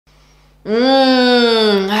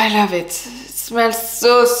I love it. It smells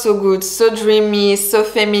so good, so dreamy, so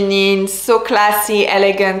feminine, so classy,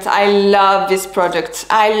 elegant. I love this product.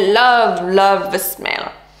 I love the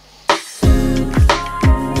smell.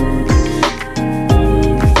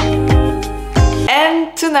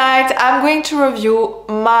 And tonight I'm going to review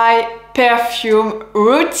my perfume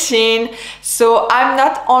routine. So I'm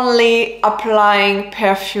not only applying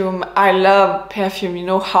perfume, I love perfume, you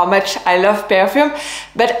know how much I love perfume,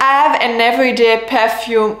 but I have an everyday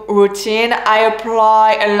perfume routine. I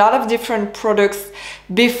apply a lot of different products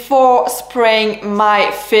before spraying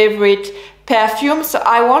my favorite perfume. So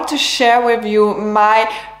I want to share with you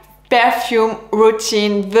my perfume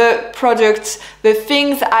routine, the products, the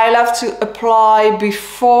things I love to apply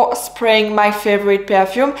before spraying my favorite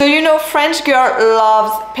perfume. So you know, French girl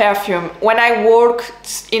loves perfume. When I walk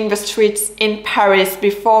in the streets in Paris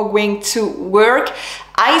before going to work,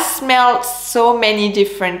 I smell so many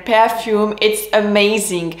different perfume. It's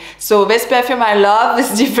amazing. So this perfume I love,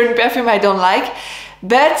 this different perfume I don't like.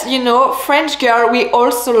 But you know, French girl, we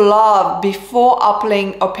also love before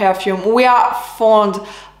applying a perfume. We are fond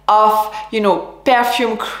of, you know,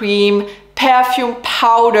 perfume cream, perfume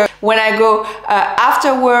powder. When I go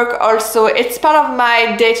after work also, it's part of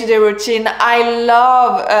my day-to-day routine. I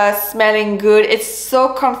love smelling good. It's so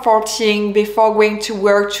comforting before going to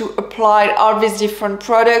work to apply all these different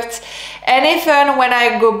products. And even when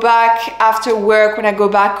I go back after work, when I go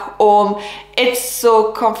back home, it's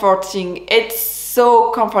so comforting. It's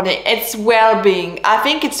so comforting. It's well-being. I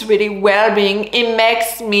think it's really well-being. It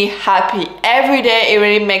makes me happy. Every day it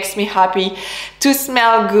really makes me happy to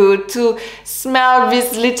smell good, to smell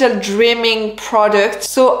this little dreaming product.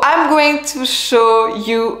 So I'm going to show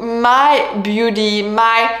you my beauty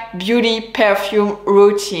perfume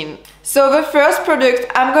routine. So the first product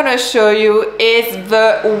I'm gonna show you is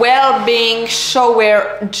the Well-Being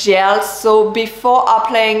Shower Gel. So before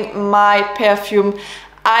applying my perfume,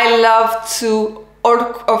 I love to,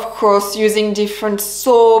 of course, using different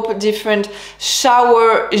soap, different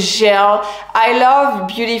shower gel. I love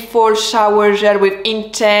beautiful shower gel with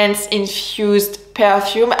intense infused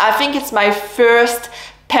perfume. I think it's my first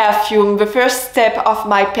perfume, the first step of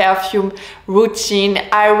my perfume routine.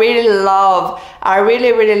 I really love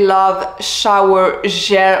shower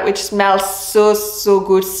gel, which smells so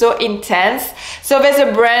good, so intense. So there's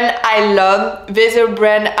a brand I love, there's a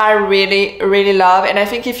brand I really love, and I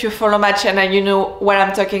think if you follow my channel you know what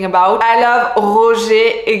I'm talking about. I love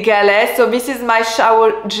Roger Gallet. So this is my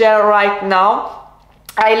shower gel right now.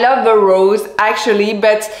 I love the rose actually,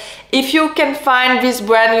 but if you can find this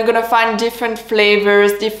brand, you're gonna find different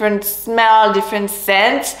flavors, different smell, different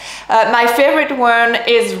scents. My favorite one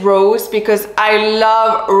is rose because I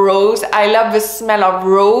love rose. I love the smell of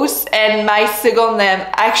rose, and my second name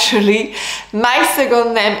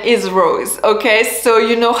is Rose. Okay, so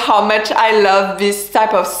you know how much I love this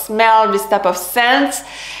type of smell, this type of scent.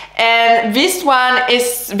 And this one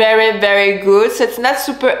is very good. So it's not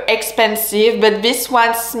super expensive, but this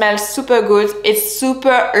one smells super good. It's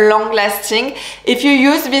super long lasting. If you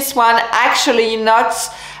use this one, actually you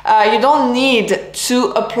don't need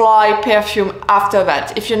to apply perfume after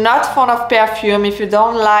that. If you're not fond of perfume, if you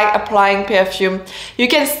don't like applying perfume, you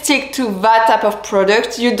can stick to that type of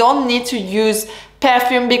product. You don't need to use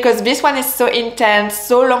perfume because this one is so intense,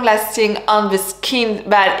 so long lasting on the skin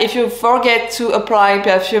that if you forget to apply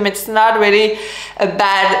perfume, it's not really a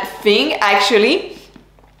bad thing actually.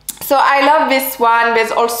 So I love this one.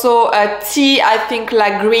 There's also a tea, I think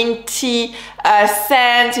like green tea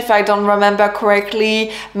scent, if I don't remember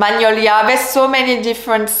correctly, magnolia. There's so many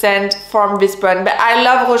different scents from this brand, but I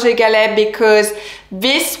love Roger Gallet because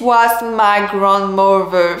this was my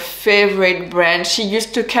grandmother's favorite brand. She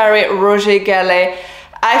used to carry Roger Gallet.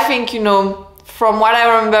 I think, you know, from what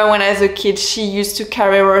I remember when I was a kid, she used to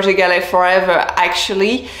carry Roger Gallet forever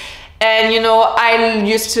actually. And you know,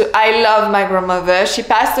 I love my grandmother. She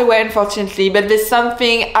passed away unfortunately, but there's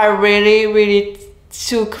something I really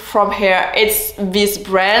took from her. It's this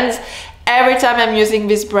brand. Every time I'm using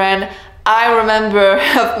this brand, I remember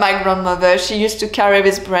of my grandmother. She used to carry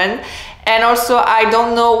this brand. And also, I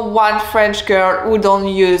don't know one French girl who don't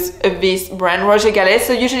use this brand, Roger Gallet.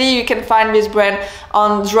 So usually you can find this brand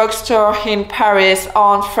on drugstore in Paris,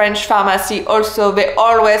 on French pharmacy. Also, they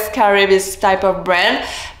always carry this type of brand.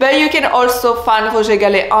 But you can also find Roger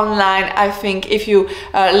Gallet online, I think, if you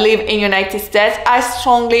live in United States. I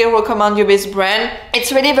strongly recommend you this brand.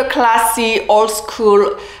 It's really the classy, old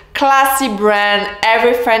school, classy brand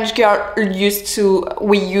every French girl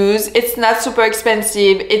we use. It's not super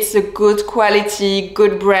expensive, it's a good quality,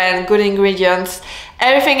 good brand, good ingredients,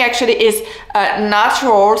 Everything actually is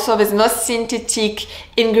natural, so there's no synthetic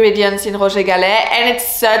ingredients in Roger Gallet, and it's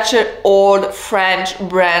such an old French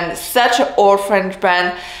brand,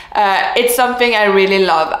 it's something I really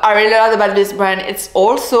love. I really love about this brand.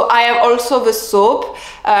 I have also the soap.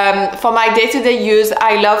 For my day-to-day use,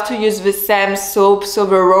 I love to use the same soap, so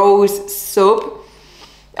the rose soap.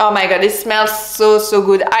 Oh my god, it smells so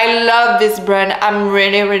good. I love this brand. I'm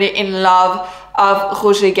really in love of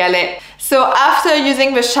Roger Gallet. So after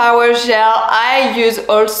using the shower gel, I use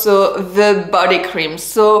also the body cream.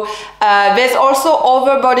 So there's also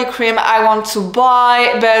other body cream I want to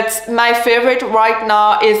buy, but my favorite right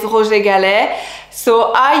now is Roger Gallet.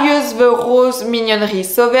 So I use the Rose Mignonnerie.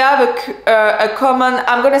 So they have a common,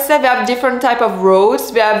 I'm gonna say they have different type of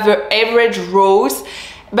rose. They have the average rose,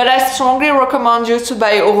 but I strongly recommend you to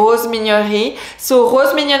buy Rose Mignonnerie. So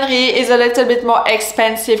Rose Mignonnerie is a little bit more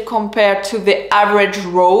expensive compared to the average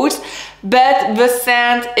rose, but the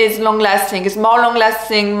scent is long lasting. It's more long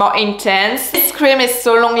lasting, more intense. This cream is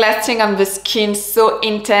so long lasting on the skin, so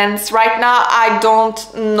intense. Right now, I don't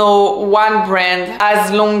know one brand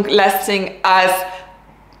as long lasting as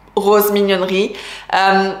Rose Mignonnerie.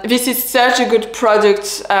 This is such a good product,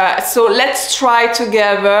 so let's try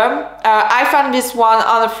together. I found this one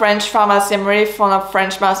on a French pharmacy. I'm really fond of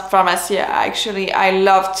French pharmacy. Actually, I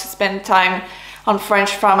love to spend time on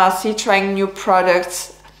French pharmacy trying new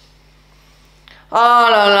products. Oh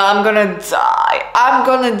no, I'm gonna die.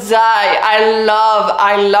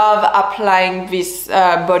 I love applying this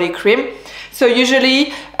body cream. So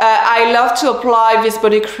usually I love to apply this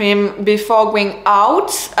body cream before going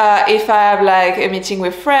out. If I have like a meeting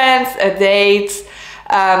with friends, a date,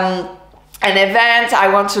 an event, I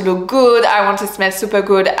want to look good, I want to smell super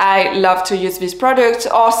good, I love to use this product.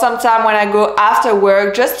 Or sometime when I go after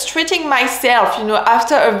work, just treating myself, you know,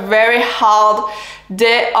 after a very hard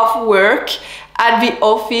day of work at the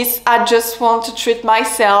office, I just want to treat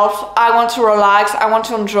myself, I want to relax, I want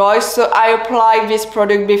to enjoy, so I apply this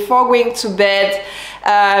product before going to bed,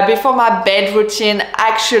 before my bed routine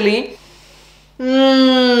actually.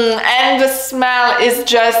 And the smell is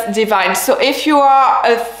just divine. So if you are,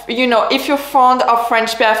 if you're fond of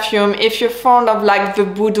French perfume, if you're fond of like the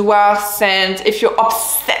boudoir scent, if you're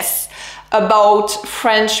obsessed about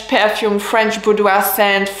French perfume, French boudoir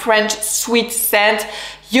scent, French sweet scent,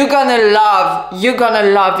 you're gonna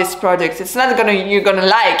love this product. It's not you're gonna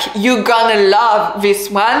love this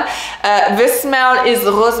one. The smell is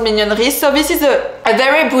Rose Mignonnerie. So this is a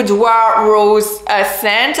very boudoir rose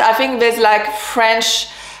scent. I think there's like French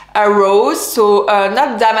rose, so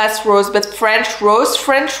not damask rose, but French rose.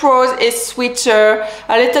 French rose is sweeter,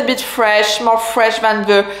 a little bit fresh, more fresh than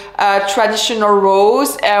the traditional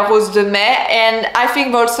rose, Rose de Mai, and I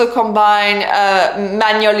think they also combine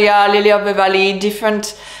magnolia, lily of the valley,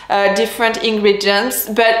 different ingredients,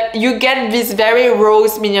 but you get this very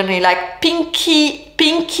Rose Mignonnerie, like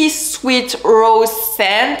pinky sweet rose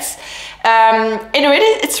scent.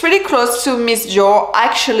 It's really close to Miss Dior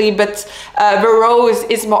actually, but the rose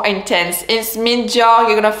is more intense. In Miss Dior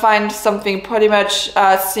you're gonna find something pretty much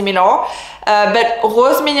similar, but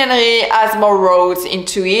Rose Mignonnerie has more rose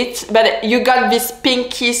into it, but you got this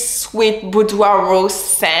pinky sweet boudoir rose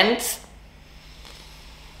scent.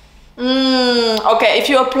 Okay, if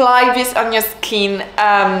you apply this on your skin,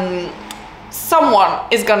 someone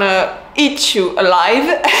is gonna eat you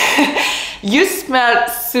alive. You smell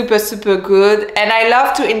super good, and I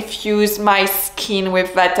love to infuse my skin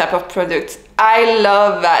with that type of product. I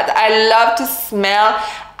love that. I love to smell.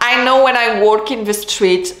 I know when I walk in the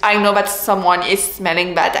street, I know that someone is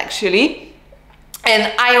smelling that actually.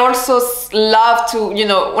 And I also love to,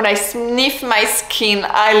 when I sniff my skin,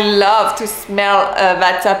 I love to smell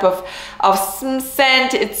that type of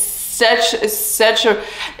scent. It's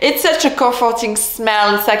such a comforting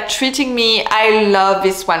smell. It's like treating me. I love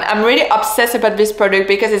this one. I'm really obsessed about this product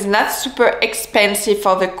because it's not super expensive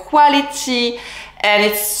for the quality, and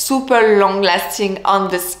it's super long lasting on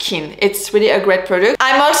the skin. It's really a great product.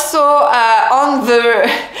 I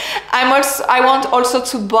want also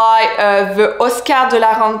to buy the Oscar de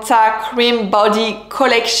la Renta cream body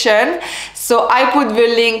collection. So I put the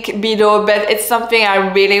link below, but it's something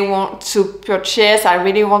I really want to purchase. I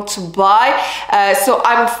really want to buy.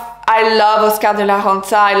 I love Oscar de la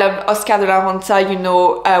Renta. I love Oscar de la Renta,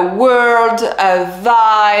 world,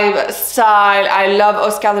 vibe, style. I love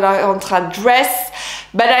Oscar de la Renta dress.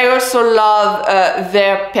 but I also love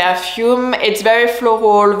their perfume. It's very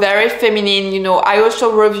floral, very feminine. You know, I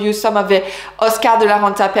also review some of the Oscar de la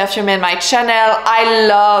Renta perfume in my channel. I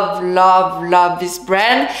love this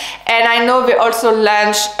brand, and I know they also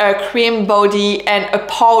launched a cream body and a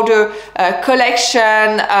powder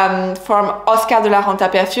collection from Oscar de la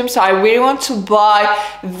Renta perfume, so I really want to buy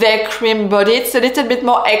their cream body. It's a little bit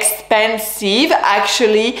more expensive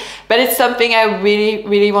actually, but it's something I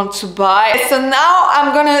really want to buy. So now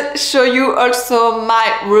I'm gonna show you also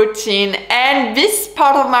my routine, and this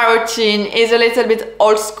part of my routine is a little bit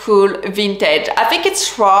old school vintage. I think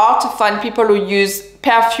it's rare to find people who use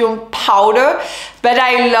perfume powder, but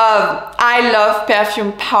I love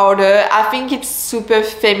perfume powder. I think it's super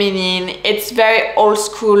feminine, it's very old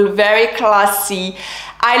school, very classy.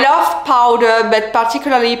 I love powder, but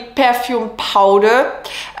particularly perfume powder.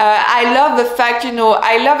 I love the fact, you know,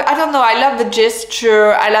 I love the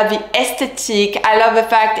gesture, I love the aesthetic, I love the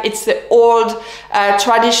fact it's the old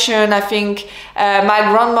tradition. I think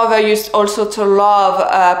my grandmother used also to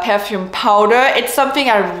love perfume powder. It's something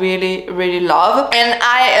I really love. And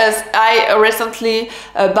I recently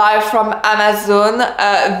buy from Amazon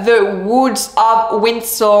the Woods of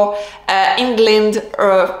Windsor England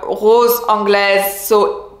Rose Anglaise,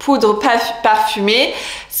 so poudre parfumée.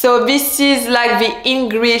 So this is like the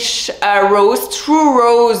English rose, true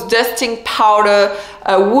rose dusting powder,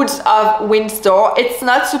 Woods of Windsor. It's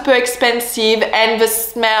not super expensive and the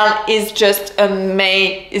smell is just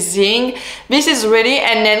amazing. This is really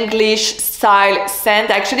an English style scent.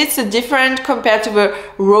 Actually, it's a different compared to the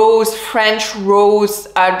rose, French rose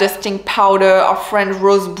dusting powder or French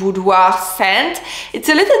rose boudoir scent. It's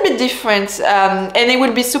a little bit different, and it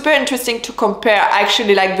will be super interesting to compare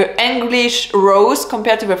actually like the English rose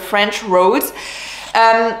compared to the French rose.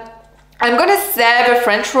 I'm gonna say the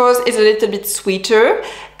French rose is a little bit sweeter,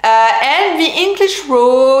 and the English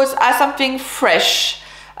rose has something fresh.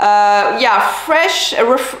 Yeah, fresh,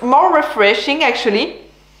 more refreshing actually.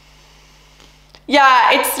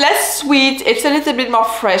 Yeah, it's less sweet, it's a little bit more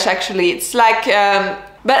fresh actually. It's like,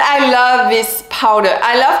 but I love this powder.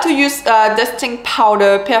 I love to use dusting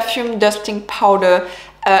powder, perfume dusting powder,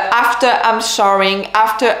 after I'm showering,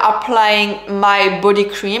 after applying my body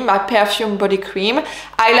cream, my perfume body cream.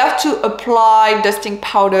 I love to apply dusting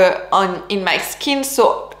powder in my skin,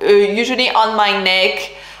 so usually on my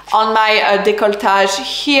neck, on my décolletage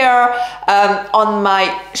here, on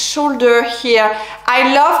my shoulder here.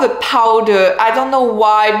 I love the powder. I don't know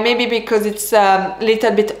why, maybe because it's a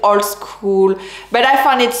little bit old school, but I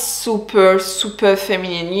find it super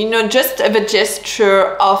feminine, you know, just the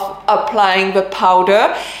gesture of applying the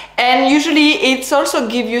powder. And usually it's also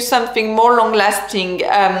give you something more long lasting.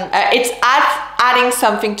 It's adding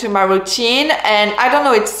something to my routine, and I don't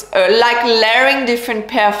know, it's like layering different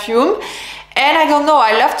perfume. And I don't know,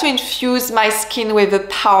 I love to infuse my skin with the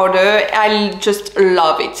powder. I just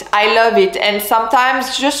love it. I love it. And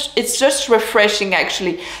sometimes it's just refreshing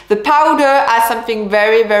actually. The powder has something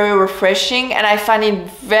very refreshing, and I find it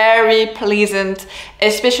very pleasant,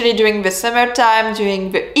 especially during the summertime,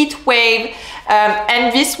 during the heat wave.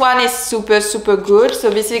 And this one is super good. So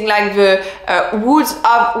this is like the Woods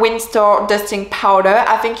of Windsor dusting powder.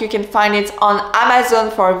 I think you can find it on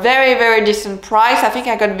Amazon for a very decent price. I think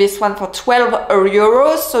I got this one for 12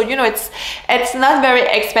 euros. So you know, it's not very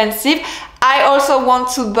expensive. I also want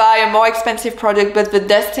to buy a more expensive product, but the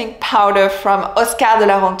dusting powder from Oscar de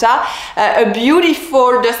la Renta, a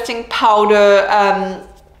beautiful dusting powder,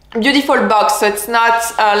 beautiful box. So it's not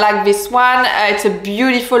like this one. It's a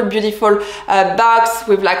beautiful box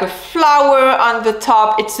with like a flower on the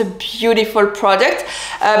top. It's a beautiful product,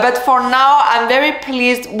 but for now I'm very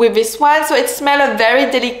pleased with this one. So it smells a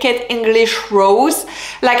very delicate English rose.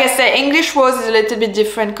 Like I say, English rose is a little bit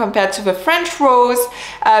different compared to the French rose.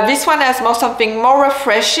 This one has something more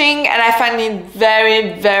refreshing, and I find it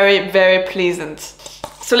very pleasant.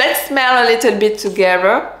 So let's smell a little bit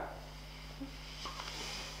together.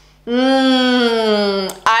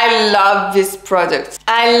 I love this product.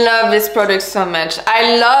 I love this product so much.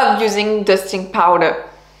 I love using dusting powder.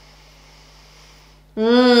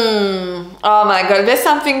 Oh my god, there's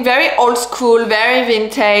something very old school, very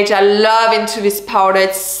vintage. I love into this powder.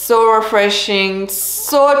 It's so refreshing,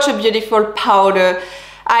 such a beautiful powder.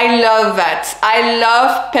 I love that. I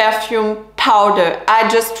love perfume powder. I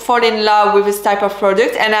just fall in love with this type of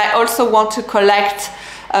product, and I also want to collect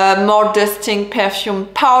more dusting perfume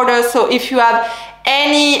powder. So if you have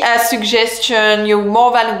any suggestion, you're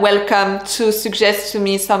more than welcome to suggest to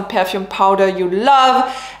me some perfume powder you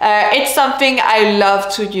love. It's something I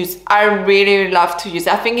love to use. I really love to use.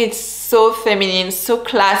 I think it's so feminine, so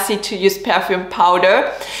classy to use perfume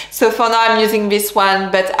powder. So for now I'm using this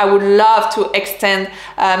one, but I would love to extend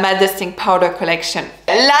my dusting powder collection.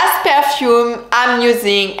 Last perfume I'm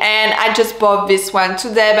using, and I just bought this one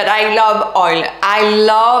today, but I love oil. I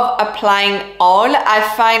love applying oil. I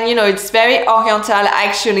find, you know, it's very oriental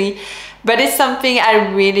actually, but it's something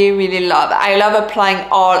I really love. I love applying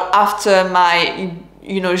oil after my,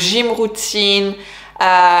 you know, gym routine,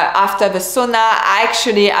 after the sauna.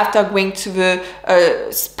 After going to the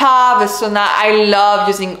spa, the sauna, I love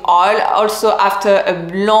using oil. Also after a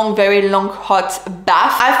very long hot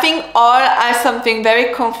bath. I think oil has something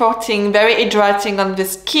very comforting, very hydrating on the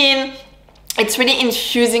skin. It's really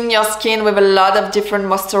infusing your skin with a lot of different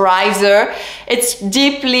moisturizer. It's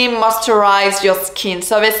deeply moisturize your skin.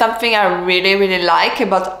 So there's something I really like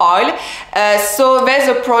about oil. So there's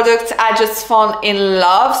a product I just found in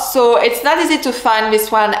love. So it's not easy to find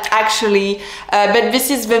this one actually, but this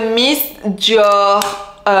is the Miss Dior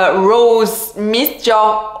Miss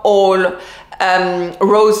Dior Oil.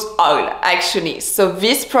 Rose oil actually. So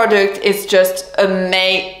this product is just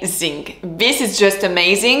amazing. This is just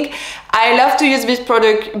amazing. I love to use this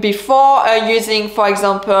product before using, for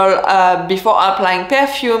example, before applying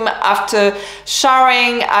perfume, after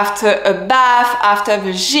showering, after a bath, after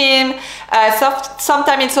the gym.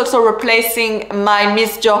 Sometimes it's also replacing my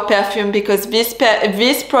Miss Dior perfume, because this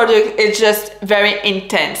product is just very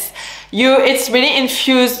intense. It's really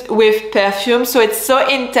infused with perfume, so it's so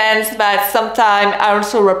intense that sometimes I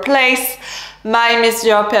also replace my Miss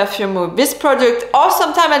Dior perfume with this product, or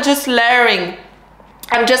sometimes I'm just layering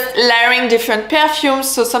different perfumes.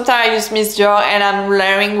 So sometimes I use Miss Dior and I'm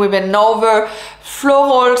layering with another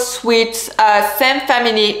floral sweet, same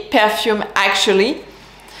family perfume actually.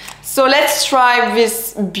 So let's try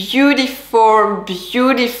this beautiful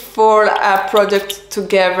product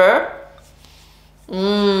together.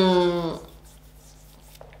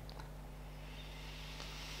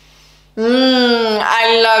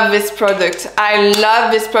 I love this product. I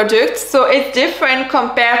love this product. So it's different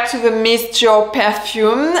compared to the Miss Dior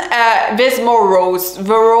perfume. There's more rose.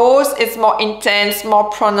 The rose is more intense, more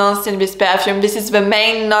pronounced in this perfume. This is the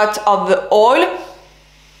main note of the oil.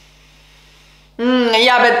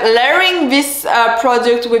 Yeah, but layering this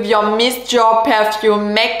product with your Miss Dior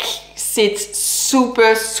perfume makes it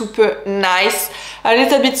super nice. A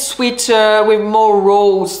little bit sweeter with more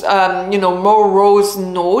rose, you know, more rose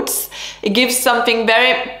notes. It gives something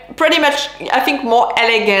pretty much, I think, more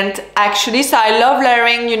elegant actually. So I love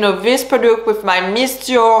layering, you know, this product with my Miss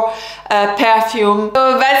Dior perfume.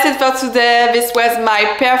 So that's it for today. This was my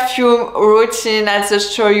perfume routine. I'll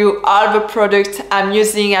just show you all the products I'm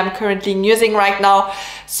currently using right now.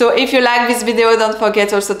 So if you like this video, don't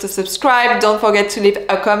forget also to subscribe. Don't forget to leave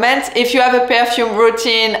a comment. If you have a perfume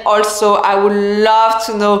routine also, I would love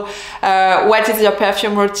to know what is your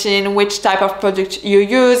perfume routine, which type of product you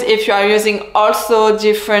use. If you are using also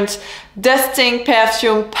different dusting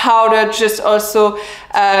perfume powder, just also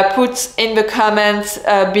put in the comments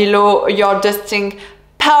below your dusting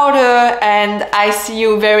powder, and I see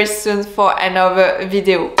you very soon for another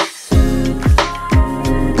video.